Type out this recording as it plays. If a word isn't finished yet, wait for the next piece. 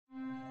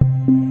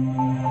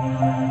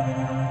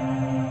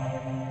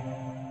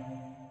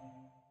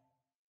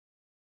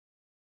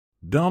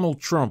Donald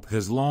Trump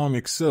has long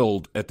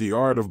excelled at the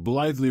art of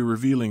blithely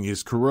revealing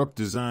his corrupt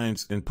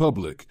designs in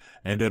public,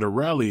 and at a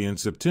rally in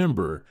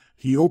September,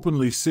 he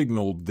openly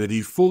signaled that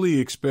he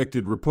fully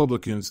expected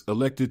Republicans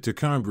elected to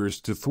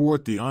Congress to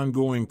thwart the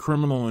ongoing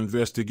criminal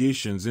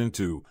investigations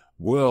into,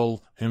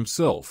 well,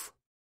 himself.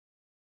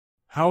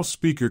 House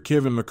Speaker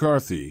Kevin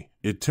McCarthy,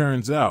 it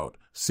turns out,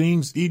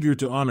 seems eager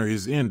to honor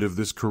his end of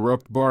this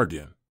corrupt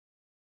bargain.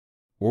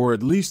 Or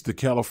at least the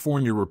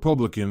California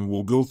Republican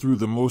will go through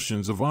the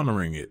motions of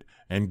honoring it,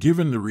 and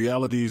given the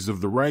realities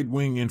of the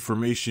right-wing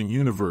information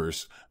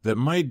universe, that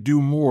might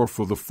do more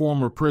for the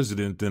former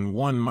president than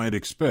one might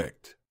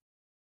expect.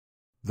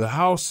 The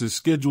House is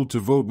scheduled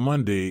to vote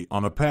Monday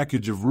on a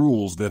package of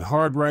rules that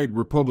hard-right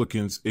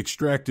Republicans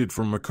extracted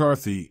from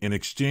McCarthy in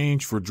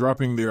exchange for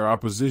dropping their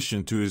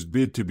opposition to his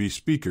bid to be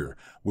Speaker,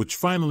 which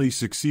finally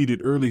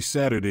succeeded early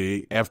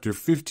Saturday after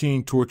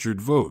 15 tortured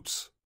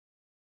votes.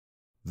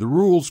 The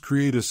rules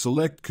create a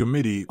select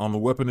committee on the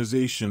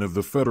weaponization of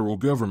the federal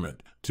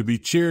government, to be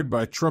chaired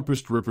by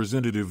Trumpist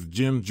Representative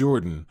Jim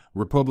Jordan,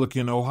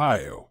 Republican,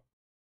 Ohio.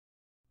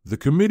 The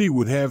committee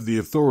would have the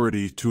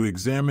authority to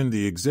examine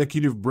the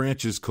executive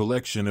branch's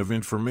collection of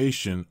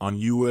information on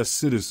U.S.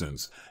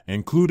 citizens,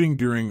 including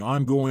during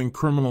ongoing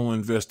criminal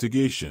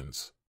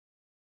investigations.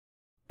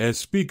 As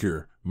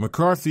Speaker,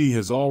 McCarthy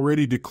has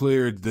already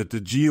declared that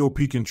the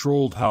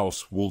GOP-controlled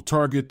House will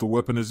target the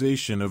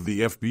weaponization of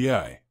the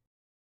FBI.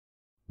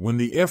 When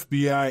the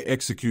FBI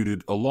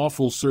executed a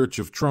lawful search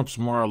of Trump's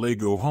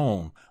Mar-a-Lago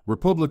home,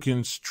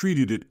 Republicans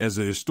treated it as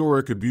a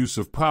historic abuse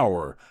of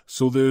power,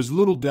 so there's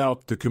little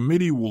doubt the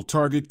committee will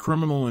target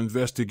criminal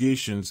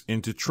investigations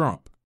into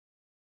Trump.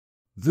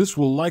 This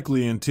will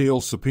likely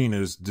entail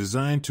subpoenas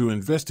designed to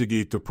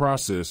investigate the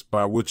process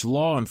by which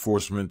law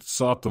enforcement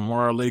sought the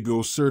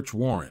Mar-a-Lago search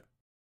warrant.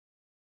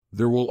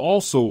 There will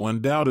also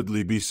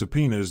undoubtedly be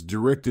subpoenas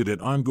directed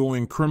at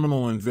ongoing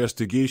criminal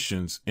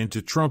investigations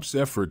into Trump's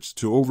efforts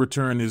to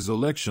overturn his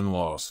election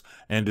loss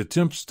and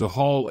attempts to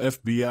haul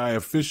FBI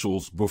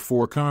officials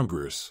before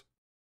Congress.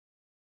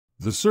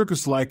 The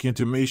circus-like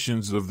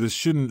intimations of this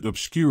shouldn't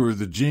obscure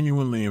the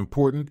genuinely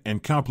important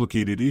and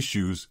complicated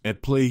issues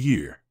at play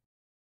here.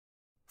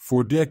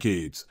 For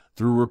decades,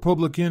 through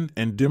Republican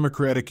and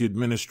Democratic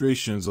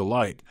administrations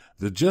alike,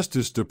 the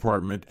Justice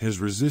Department has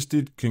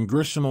resisted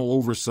congressional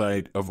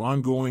oversight of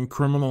ongoing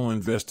criminal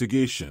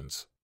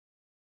investigations.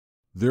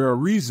 There are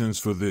reasons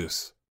for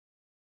this.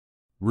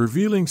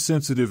 Revealing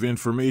sensitive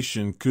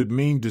information could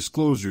mean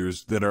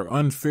disclosures that are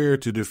unfair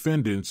to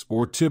defendants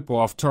or tip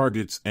off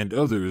targets and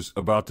others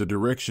about the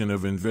direction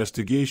of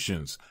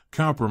investigations,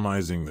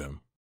 compromising them.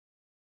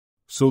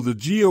 So the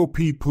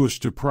GOP push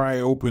to pry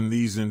open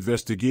these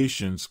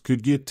investigations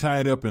could get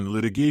tied up in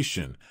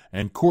litigation,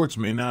 and courts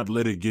may not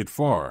let it get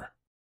far.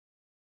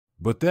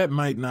 But that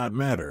might not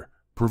matter.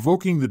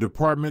 Provoking the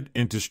department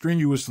into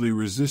strenuously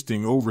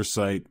resisting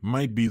oversight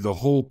might be the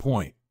whole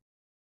point.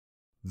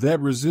 That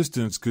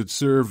resistance could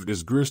serve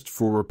as grist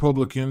for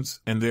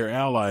Republicans and their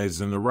allies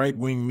in the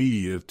right-wing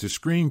media to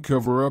screen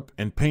cover-up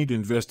and paint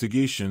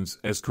investigations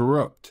as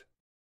corrupt.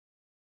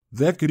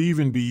 That could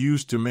even be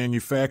used to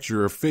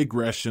manufacture a fake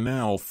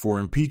rationale for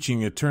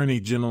impeaching Attorney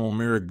General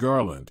Merrick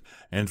Garland,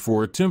 and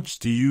for attempts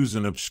to use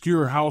an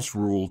obscure House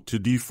rule to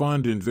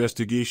defund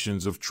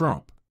investigations of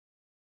Trump.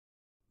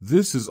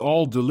 This is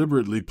all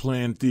deliberately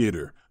planned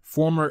theater.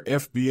 Former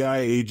FBI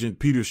agent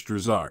Peter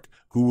Strzok,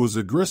 who was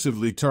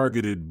aggressively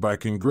targeted by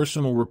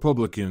congressional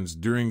Republicans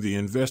during the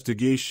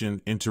investigation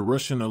into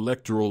Russian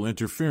electoral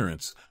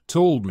interference,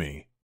 told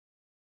me,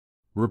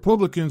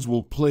 "Republicans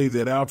will play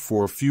that out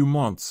for a few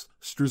months,"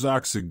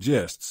 Strzok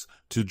suggests,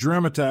 to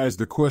dramatize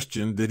the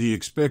question that he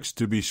expects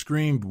to be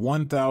screamed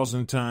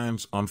 1,000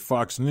 times on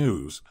Fox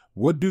News: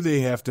 what do they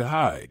have to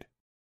hide?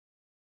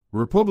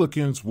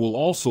 Republicans will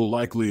also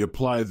likely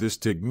apply this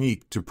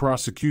technique to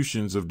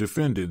prosecutions of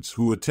defendants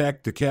who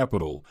attacked the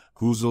Capitol,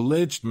 whose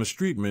alleged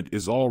mistreatment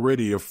is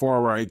already a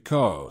far-right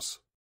cause.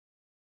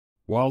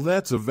 While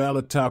that's a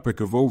valid topic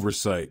of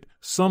oversight,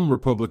 some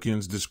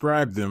Republicans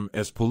describe them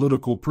as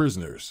political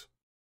prisoners.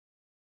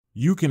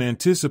 You can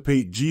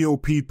anticipate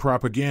GOP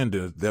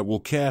propaganda that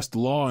will cast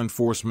law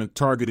enforcement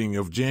targeting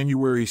of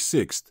January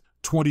 6,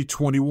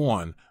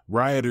 2021,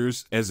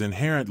 rioters as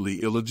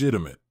inherently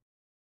illegitimate.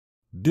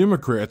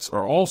 Democrats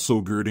are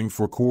also girding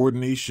for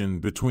coordination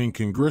between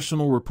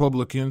congressional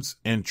Republicans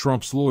and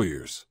Trump's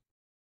lawyers.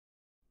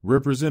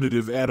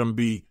 Representative Adam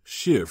B.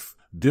 Schiff,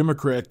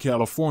 Democrat,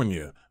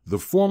 California, the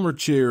former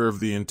chair of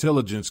the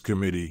Intelligence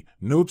Committee,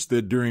 notes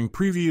that during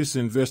previous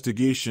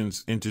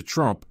investigations into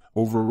Trump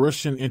over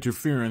Russian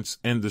interference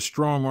and the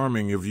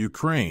strong-arming of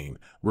Ukraine,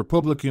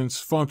 Republicans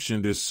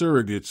functioned as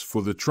surrogates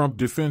for the Trump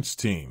defense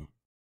team.